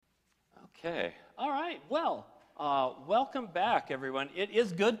Okay. All right. Well, welcome back, everyone. It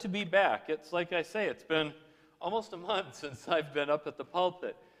is good to be back. It's like I say, it's been almost a month since I've been up at the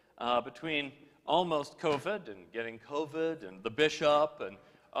pulpit, between almost COVID and getting COVID and the bishop and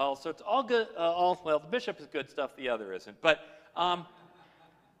all sorts. All good. Well, the bishop is good stuff. The other isn't. But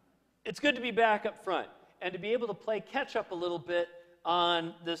it's good to be back up front and to be able to play catch up a little bit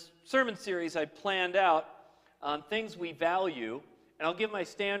on this sermon series I planned out on things we value. And I'll give my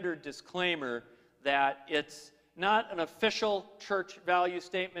standard disclaimer that it's not an official church value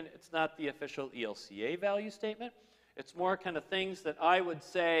statement. It's not the official ELCA value statement. It's more kind of things that I would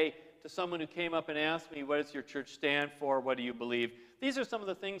say to someone who came up and asked me, what does your church stand for? What do you believe? These are some of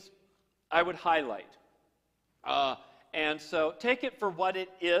the things I would highlight. And so take it for what it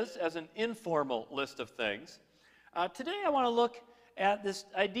is as an informal list of things. Today I want to look at this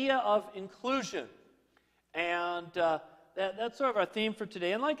idea of inclusion. And that's sort of our theme for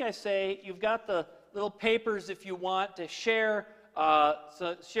today. And like I say, you've got the little papers if you want to share,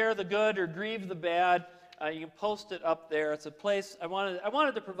 so share the good or grieve the bad. You can post it up there. It's a place I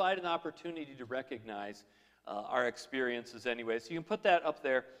wanted to provide an opportunity to recognize our experiences anyway. So you can put that up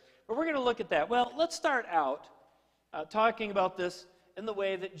there. But we're going to look at that. Well, let's start out talking about this in the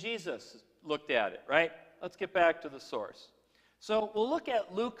way that Jesus looked at it, right? Let's get back to the source. So we'll look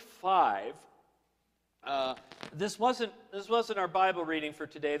at Luke 5. This wasn't our Bible reading for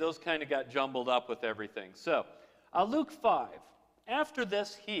today. Those kind of got jumbled up with everything. So, Luke 5. After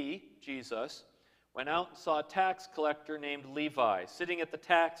this, he, Jesus, went out and saw a tax collector named Levi sitting at the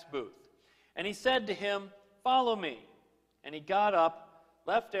tax booth. And he said to him, "Follow me." And he got up,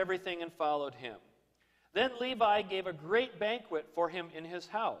 left everything, and followed him. Then Levi gave a great banquet for him in his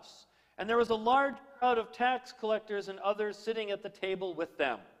house. And there was a large crowd of tax collectors and others sitting at the table with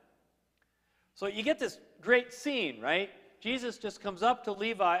them. So you get this great scene, right? Jesus just comes up to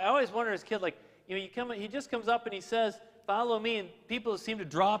Levi. I always wonder as a kid, he just comes up and he says, "Follow me," and people seem to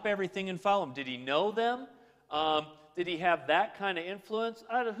drop everything and follow him. Did he know them? Did he have that kind of influence?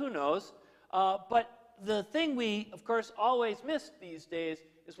 Who knows? But the thing we, of course, always miss these days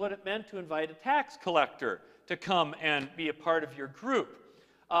is what it meant to invite a tax collector to come and be a part of your group.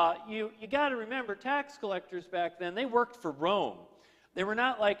 You got to remember, tax collectors back then, they worked for Rome. They were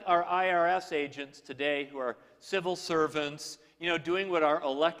not like our IRS agents today who are civil servants, doing what our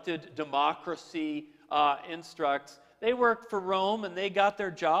elected democracy instructs. They worked for Rome, and they got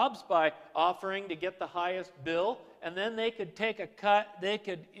their jobs by offering to get the highest bill, and then they could take a cut. They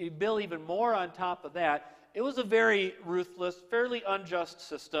could bill even more on top of that. It was a very ruthless, fairly unjust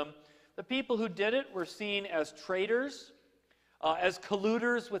system. The people who did it were seen as traitors, as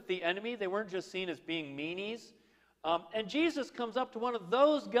colluders with the enemy. They weren't just seen as being meanies. And Jesus comes up to one of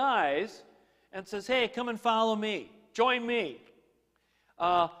those guys and says, "Hey, come and follow me. Join me.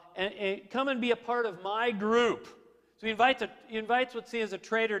 And come and be a part of my group." So he invites what's seen as a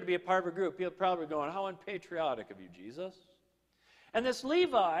traitor to be a part of a group. People are probably going, "How unpatriotic of you, Jesus." And this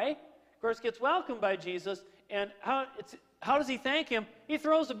Levi, of course, gets welcomed by Jesus. And how does he thank him? He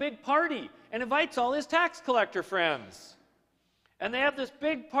throws a big party and invites all his tax collector friends. And they have this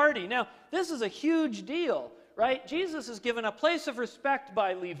big party. Now, this is a huge deal. Right? Jesus is given a place of respect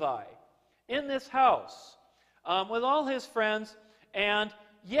by Levi in this house with all his friends, and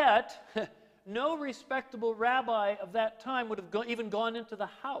yet no respectable rabbi of that time would have even gone into the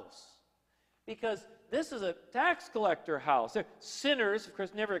house, because this is a tax collector house. They're sinners, of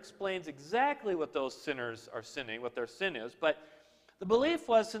course, never explains exactly what those sinners are sinning, what their sin is, but the belief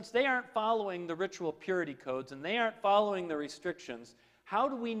was, since they aren't following the ritual purity codes and they aren't following the restrictions, how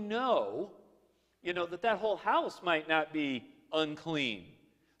do we know that whole house might not be unclean?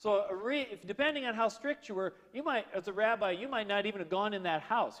 So depending on how strict you were, you might, as a rabbi, you might not even have gone in that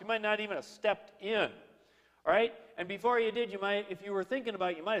house. You might not even have stepped in. All right? And before you did, if you were thinking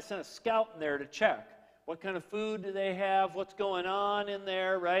about it, you might have sent a scout in there to check. What kind of food do they have? What's going on in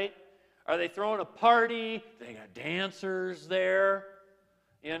there, right? Are they throwing a party? They got dancers there.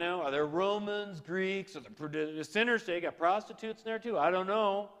 Are there Romans, Greeks? Are the sinners? They got prostitutes in there too? I don't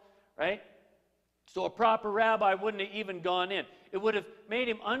know, right? So a proper rabbi wouldn't have even gone in. It would have made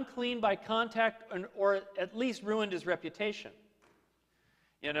him unclean by contact, or at least ruined his reputation.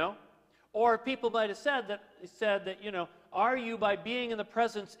 Or people might have said that, are you, by being in the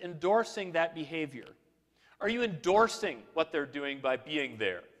presence, endorsing that behavior? Are you endorsing what they're doing by being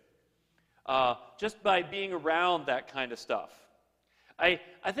there? Just by being around that kind of stuff. I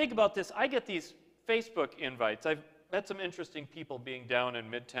think about this. I get these Facebook invites. I've met some interesting people being down in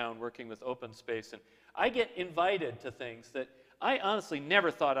Midtown working with open space, and I get invited to things that I honestly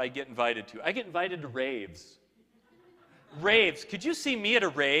never thought I'd get invited to. I get invited to raves. Raves. Could you see me at a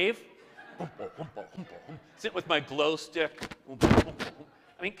rave? Sit with my glow stick.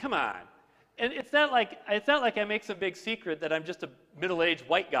 I mean, come on. And it's not like I make some big secret that I'm just a middle-aged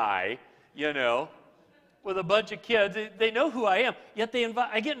white guy, you know, with a bunch of kids. They know who I am. Yet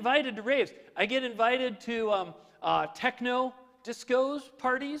I get invited to raves. I get invited to techno discos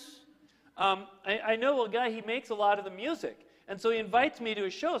parties. I know a guy, he makes a lot of the music. And so he invites me to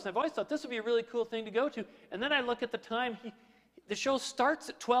his shows. And I've always thought this would be a really cool thing to go to. And then I look at the time. The show starts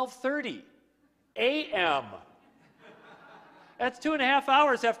at 12:30 a.m. That's 2.5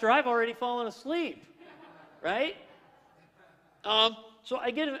 hours after I've already fallen asleep, right? So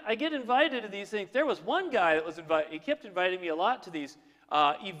I get invited to these things. There was one guy that was invited. He kept inviting me a lot to these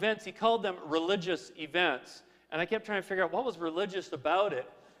events. He called them religious events. And I kept trying to figure out what was religious about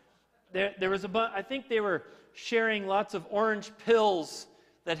it. There was I think they were sharing lots of orange pills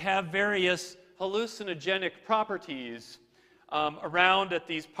that have various hallucinogenic properties around at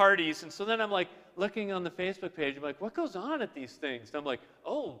these parties. And so then I'm like looking on the Facebook page. I'm like, what goes on at these things? And I'm like,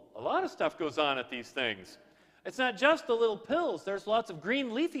 oh, a lot of stuff goes on at these things. It's not just the little pills. There's lots of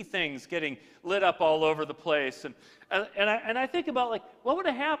green leafy things getting lit up all over the place. And I think about, like, what would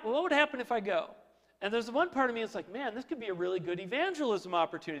happen if I go? And there's one part of me that's like, man, this could be a really good evangelism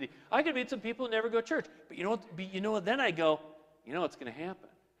opportunity. I could meet some people who never go to church. But you know what? Then I go, you know what's going to happen?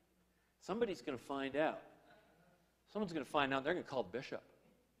 Somebody's going to find out. Someone's going to find out. They're going to call the bishop.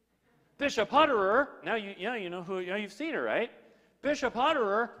 Bishop Hutterer. Now you know who. You've seen her, right? Bishop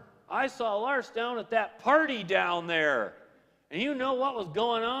Hutterer. I saw Lars down at that party down there. And you know what was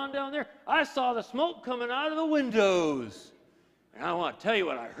going on down there? I saw the smoke coming out of the windows. And I want to tell you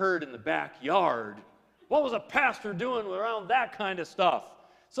what I heard in the backyard. What was a pastor doing around that kind of stuff?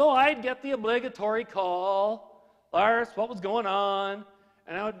 So I'd get the obligatory call. Lars, what was going on?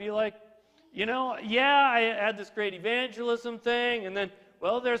 And I would be like, yeah, I had this great evangelism thing. And then,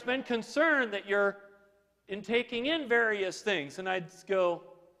 well, there's been concern that you're taking in various things. And I'd go,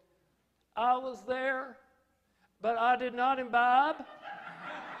 I was there, but I did not imbibe.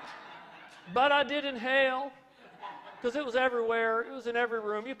 But I did inhale, because it was everywhere. It was in every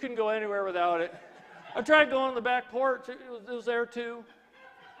room. You couldn't go anywhere without it. I tried going on the back porch. It was there too.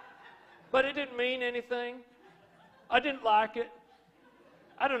 But it didn't mean anything. I didn't like it.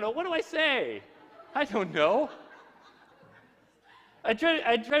 I don't know. What do I say? I don't know. I try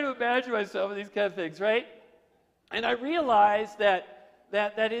to imagine myself in these kind of things, right? And I realize that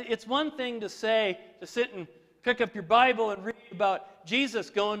it's one thing to sit and pick up your Bible and read about Jesus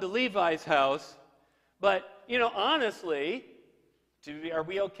going to Levi's house. But, honestly, are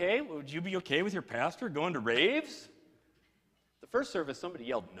we okay? Would you be okay with your pastor going to raves? The first service, somebody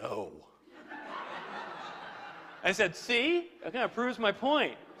yelled, no. I said, see? That kind of proves my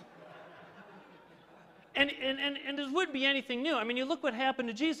point. And it wouldn't be anything new. I mean, you look what happened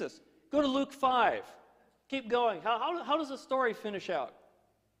to Jesus. Go to Luke 5. Keep going. How does the story finish out?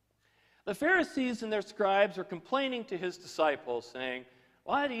 The Pharisees and their scribes are complaining to his disciples, saying,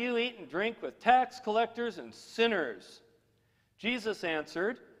 why do you eat and drink with tax collectors and sinners? Jesus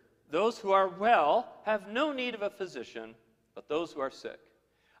answered, those who are well have no need of a physician, but those who are sick.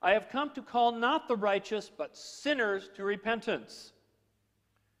 I have come to call not the righteous, but sinners to repentance.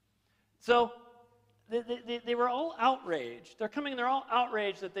 So they were all outraged. They're all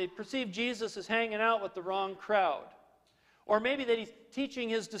outraged that they perceive Jesus as hanging out with the wrong crowd. Or maybe that he's teaching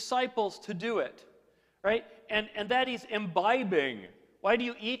his disciples to do it, right? And that he's imbibing. Why do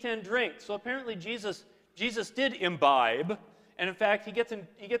you eat and drink? So apparently Jesus did imbibe, and in fact he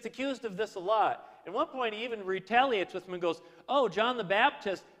gets accused of this a lot. At one point he even retaliates with him and goes, oh, John the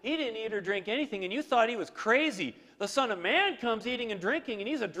Baptist, he didn't eat or drink anything, and you thought he was crazy. The Son of Man comes eating and drinking, and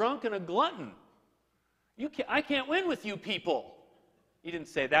he's a drunk and a glutton. I can't win with you people. He didn't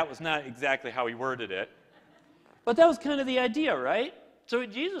say that. Was not exactly how he worded it. But that was kind of the idea, right? So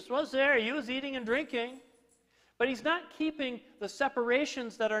Jesus was there. He was eating and drinking. But he's not keeping the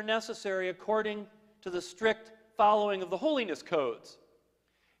separations that are necessary according to the strict following of the holiness codes.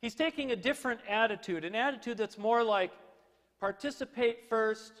 He's taking a different attitude, an attitude that's more like participate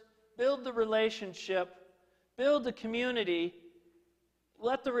first, build the relationship, build the community,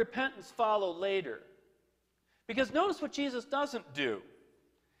 let the repentance follow later. Because notice what Jesus doesn't do.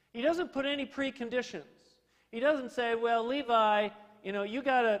 He doesn't put any preconditions. He doesn't say, well, Levi, you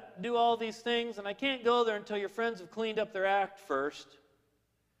got to do all these things, and I can't go there until your friends have cleaned up their act first.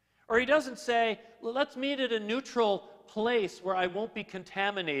 Or he doesn't say, well, let's meet at a neutral place where I won't be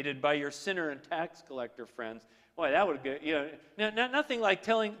contaminated by your sinner and tax collector friends. Boy, that would be, nothing like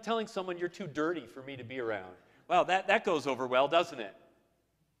telling someone you're too dirty for me to be around. Well, that goes over well, doesn't it?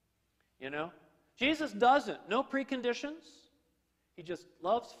 Jesus doesn't. No preconditions. He just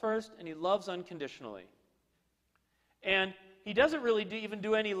loves first, and he loves unconditionally. And he doesn't really even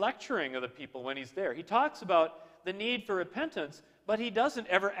do any lecturing of the people when he's there. He talks about the need for repentance, but he doesn't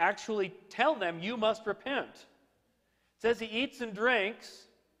ever actually tell them, you must repent. It says he eats and drinks,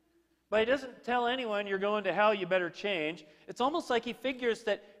 but he doesn't tell anyone, you're going to hell, you better change. It's almost like he figures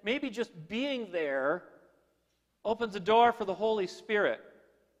that maybe just being there opens a door for the Holy Spirit.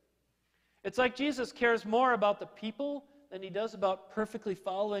 It's like Jesus cares more about the people than he does about perfectly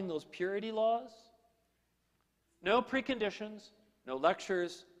following those purity laws. No preconditions, no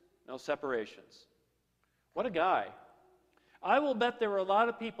lectures, no separations. What a guy. I will bet there were a lot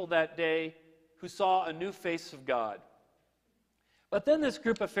of people that day who saw a new face of God. But then this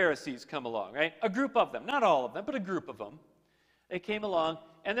group of Pharisees come along, right? A group of them, not all of them, but a group of them. They came along,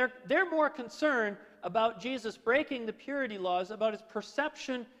 and they're more concerned about Jesus breaking the purity laws, about his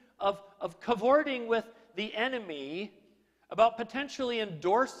perception of cavorting with the enemy, about potentially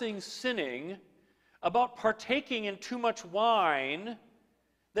endorsing sinning, about partaking in too much wine.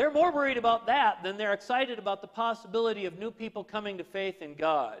 They're more worried about that than they're excited about the possibility of new people coming to faith in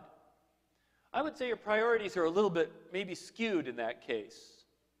God. I would say your priorities are a little bit maybe skewed in that case.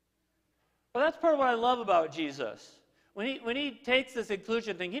 But that's part of what I love about Jesus. When he takes this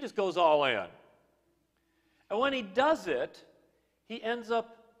inclusion thing, he just goes all in. And when he does it, he ends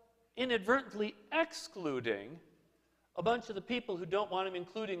up inadvertently excluding a bunch of the people who don't want him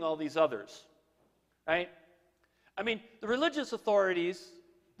including all these others. Right? I mean, the religious authorities,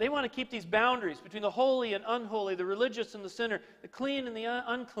 they want to keep these boundaries between the holy and unholy, the religious and the sinner, the clean and the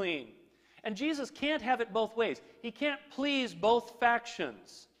unclean. And Jesus can't have it both ways. He can't please both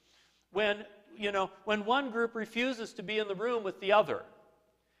factions when one group refuses to be in the room with the other.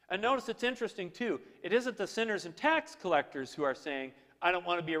 And notice it's interesting, too. It isn't the sinners and tax collectors who are saying, I don't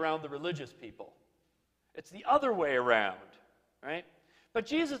want to be around the religious people. It's the other way around, right? But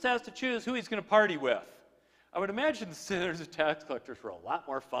Jesus has to choose who he's going to party with. I would imagine the sinners and tax collectors were a lot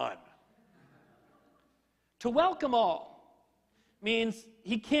more fun. To welcome all means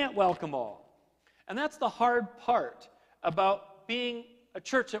he can't welcome all. And that's the hard part about being a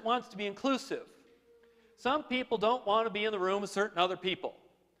church that wants to be inclusive. Some people don't want to be in the room with certain other people.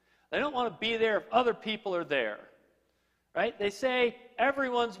 They don't want to be there if other people are there. Right? They say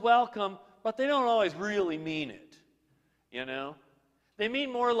everyone's welcome, but they don't always really mean it. You know? They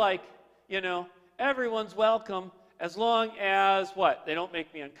mean more like, everyone's welcome as long as what? They don't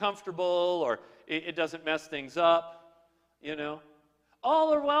make me uncomfortable, or it doesn't mess things up,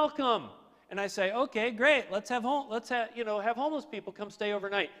 All are welcome. And I say, okay, great. Let's have homeless people come stay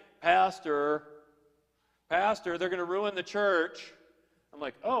overnight. Pastor, they're going to ruin the church. I'm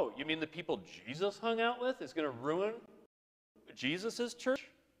like, oh, you mean the people Jesus hung out with is going to ruin Jesus' church?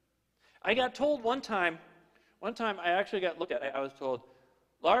 I got told one time I actually got looked at. I was told,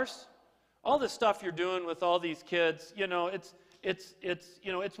 Lars, all this stuff you're doing with all these kids,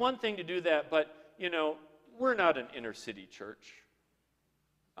 it's one thing to do that, but we're not an inner city church.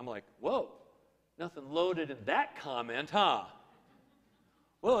 I'm like, whoa, nothing loaded in that comment, huh?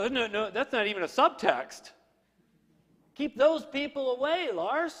 Well, no, that's not even a subtext. Keep those people away,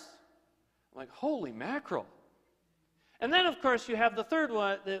 Lars. I'm like, holy mackerel. And then, of course, you have the third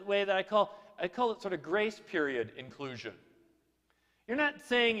one, the way that I call it sort of grace period inclusion. You're not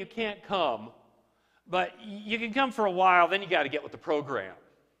saying you can't come, but you can come for a while, then you got to get with the program.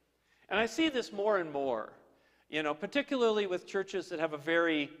 And I see this more and more, particularly with churches that have a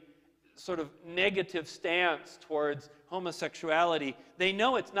very sort of negative stance towards homosexuality. They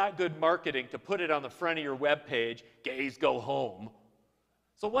know it's not good marketing to put it on the front of your webpage, gays go home.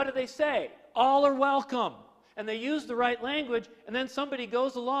 So what do they say? All are welcome. And they use the right language, and then somebody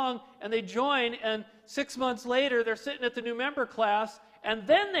goes along and they join, and 6 months later they're sitting at the new member class, and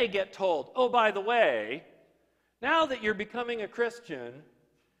then they get told, oh, by the way, now that you're becoming a Christian,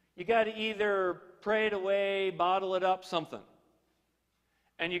 you got to either pray it away, bottle it up, something.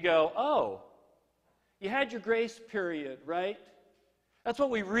 And you go, oh, you had your grace period, right? That's what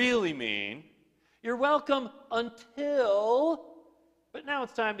we really mean. You're welcome until, but now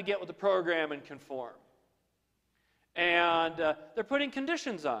it's time to get with the program and conform. And they're putting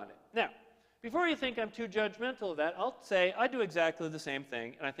conditions on it. Now, before you think I'm too judgmental of that, I'll say I do exactly the same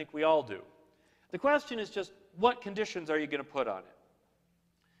thing, and I think we all do. The question is just, what conditions are you going to put on it?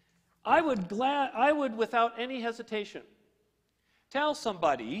 I would, without any hesitation, tell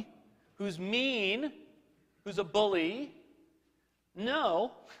somebody who's mean, who's a bully,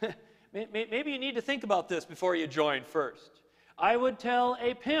 no, maybe you need to think about this before you join first. I would tell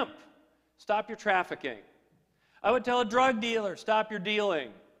a pimp, stop your trafficking. I would tell a drug dealer, stop your dealing.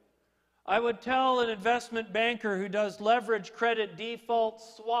 I would tell an investment banker who does leverage credit default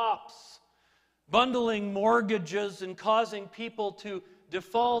swaps, bundling mortgages and causing people to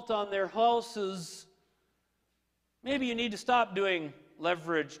default on their houses, maybe you need to stop doing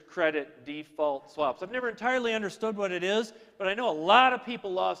leveraged credit default swaps. I've never entirely understood what it is, but I know a lot of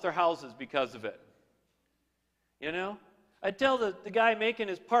people lost their houses because of it. You know? I'd tell the guy making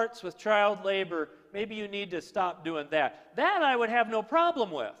his parts with child labor, maybe you need to stop doing that. That I would have no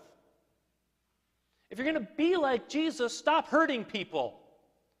problem with. If you're going to be like Jesus, stop hurting people.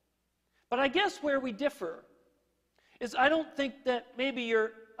 But I guess where we differ is I don't think that maybe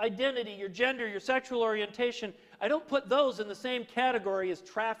your identity, your gender, your sexual orientation, I don't put those in the same category as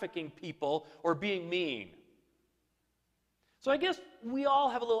trafficking people or being mean. So I guess we all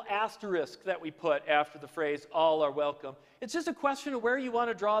have a little asterisk that we put after the phrase, all are welcome. It's just a question of where you want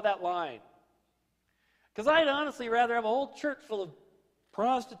to draw that line. Because I'd honestly rather have a whole church full of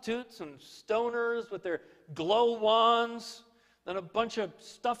prostitutes and stoners with their glow wands than a bunch of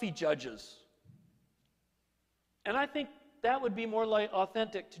stuffy judges. And I think that would be more like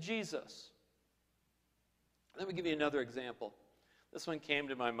authentic to Jesus. Let me give you another example. This one came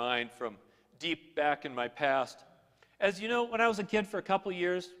to my mind from deep back in my past. As you know, when I was a kid for a couple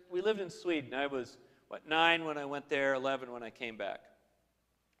years, we lived in Sweden. I was, 9 when I went there, 11 when I came back.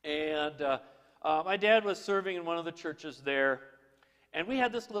 And my dad was serving in one of the churches there, and we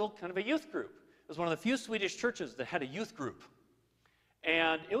had this little kind of a youth group. It was one of the few Swedish churches that had a youth group.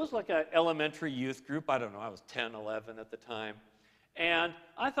 And it was like an elementary youth group. I don't know, I was 10, 11 at the time. And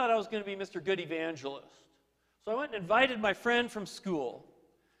I thought I was going to be Mr. Good Evangelist. So I went and invited my friend from school.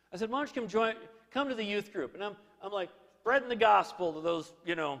 I said, why don't you come to the youth group? And I'm like spreading the gospel to those,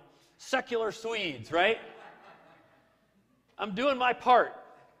 secular Swedes, right? I'm doing my part.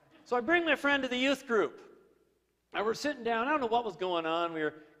 So I bring my friend to the youth group. And we're sitting down. I don't know what was going on. We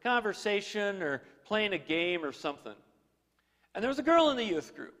were conversation or playing a game or something. And there was a girl in the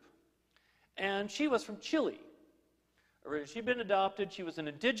youth group. And she was from Chile. She'd been adopted. She was an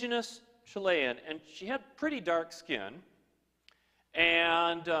indigenous Chilean. And she had pretty dark skin.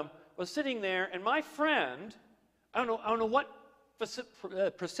 And was sitting there. And my friend, I don't know what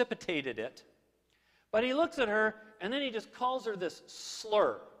precipitated it. But he looks at her. And then he just calls her this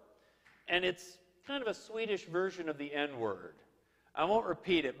slur. And it's kind of a Swedish version of the N-word. I won't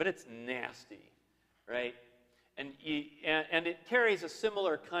repeat it, but it's nasty, right? And it carries a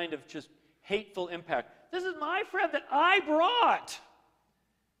similar kind of just hateful impact. This is my friend that I brought.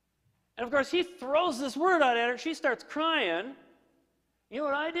 And of course, he throws this word out at her. She starts crying. You know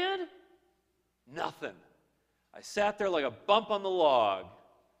what I did? Nothing. I sat there like a bump on the log.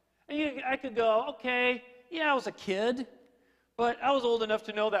 And I could go, okay, yeah, I was a kid, but I was old enough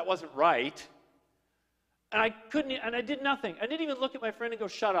to know that wasn't right. And I did nothing. I didn't even look at my friend and go,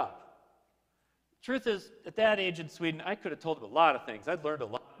 shut up. Truth is, at that age in Sweden, I could have told him a lot of things. I'd learned a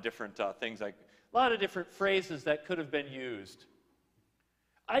lot of different things, a lot of different phrases that could have been used.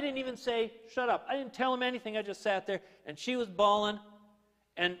 I didn't even say, shut up. I didn't tell him anything. I just sat there, and she was bawling.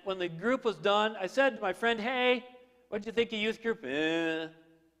 And when the group was done, I said to my friend, hey, what'd you think of youth group?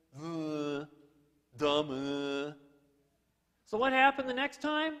 Dumb. So what happened the next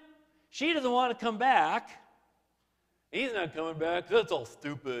time? She doesn't want to come back. He's not coming back. That's all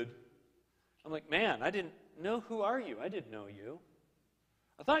stupid. I'm like, man, I didn't know. Who are you? I didn't know you.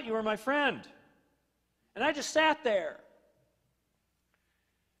 I thought you were my friend. And I just sat there.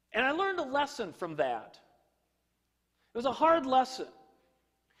 And I learned a lesson from that. It was a hard lesson.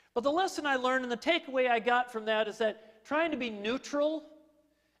 But the lesson I learned and the takeaway I got from that is that trying to be neutral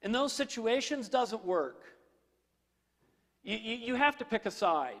in those situations doesn't work. You have to pick a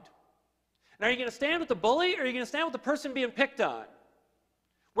side. And are you going to stand with the bully or are you going to stand with the person being picked on?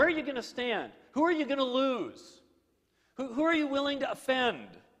 Where are you going to stand? Who are you going to lose? Who are you willing to offend?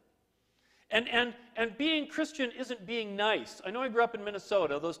 And being Christian isn't being nice. I know I grew up in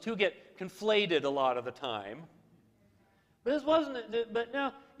Minnesota. Those two get conflated a lot of the time. But this wasn't. But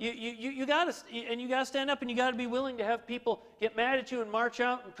no, you got to stand up and you got to be willing to have people get mad at you and march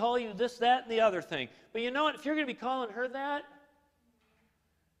out and call you this, that, and the other thing. But you know what? If you're going to be calling her that,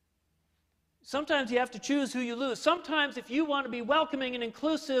 sometimes you have to choose who you lose. Sometimes if you want to be welcoming and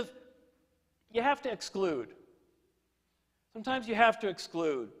inclusive, you have to exclude. Sometimes you have to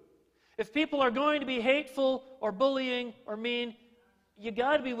exclude. If people are going to be hateful or bullying or mean, you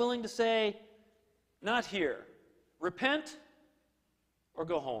got to be willing to say, not here. Repent or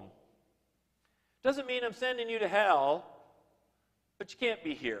go home. Doesn't mean I'm sending you to hell, but you can't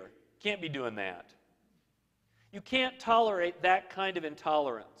be here. Can't be doing that. You can't tolerate that kind of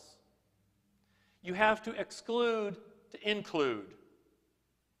intolerance. You have to exclude to include.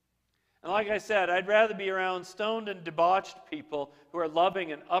 And like I said, I'd rather be around stoned and debauched people who are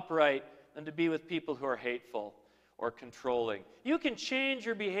loving and upright than to be with people who are hateful or controlling. You can change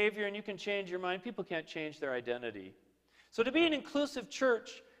your behavior and you can change your mind. People can't change their identity. So to be an inclusive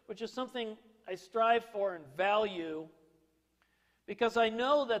church, which is something I strive for and value, because I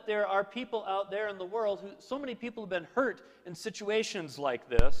know that there are people out there in the world who, so many people have been hurt in situations like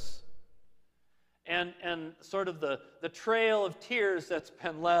this, and sort of the trail of tears that's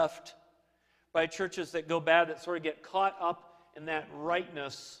been left by churches that go bad, that sort of get caught up in that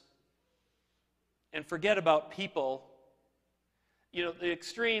rightness and forget about people. You know, the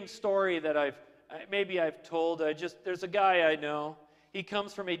extreme story that I've told, there's a guy I know. He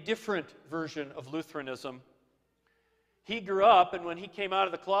comes from a different version of Lutheranism. He grew up, and when he came out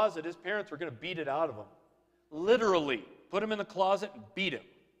of the closet, his parents were going to beat it out of him. Literally, put him in the closet and beat him.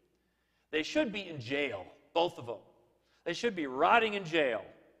 They should be in jail, both of them. They should be rotting in jail.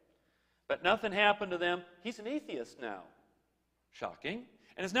 But nothing happened to them. He's an atheist now. Shocking.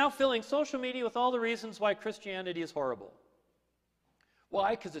 And is now filling social media with all the reasons why Christianity is horrible.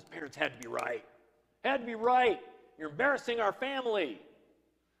 Why? Because his parents had to be right. Had to be right. You're embarrassing our family.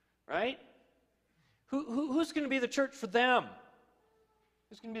 Right? Who's going to be the church for them?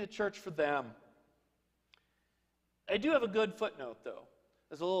 Who's going to be the church for them? I do have a good footnote, though,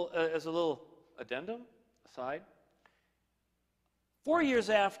 as a little addendum, aside. 4 years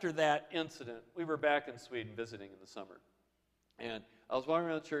after that incident, we were back in Sweden visiting in the summer. And I was walking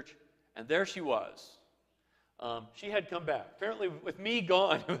around the church, and there she was. She had come back. Apparently, with me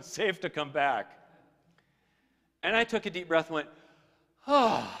gone, it was safe to come back. And I took a deep breath and went,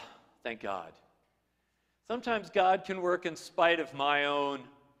 oh, thank God. Sometimes God can work in spite of my own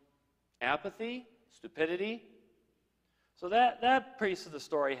apathy, stupidity. So that piece of the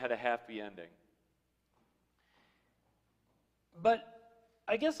story had a happy ending. But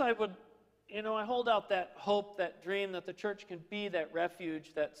I guess I would, I hold out that hope, that dream that the church can be that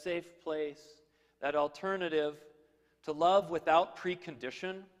refuge, that safe place, that alternative to love without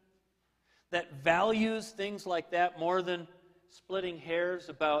precondition, that values things like that more than splitting hairs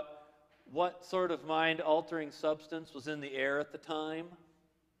about what sort of mind-altering substance was in the air at the time.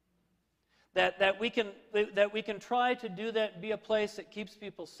 That we can try to do that and be a place that keeps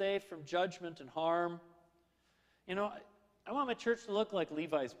people safe from judgment and harm. I want my church to look like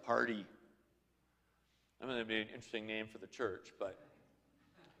Levi's Party. I mean, that'd be an interesting name for the church, but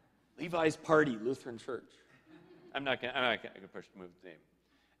Levi's Party Lutheran Church. I'm not going to push to move the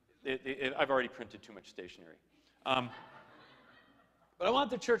name. I've already printed too much stationery. But I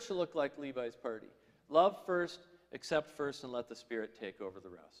want the church to look like Levi's Party. Love first, accept first, and let the Spirit take over the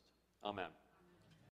rest. Amen.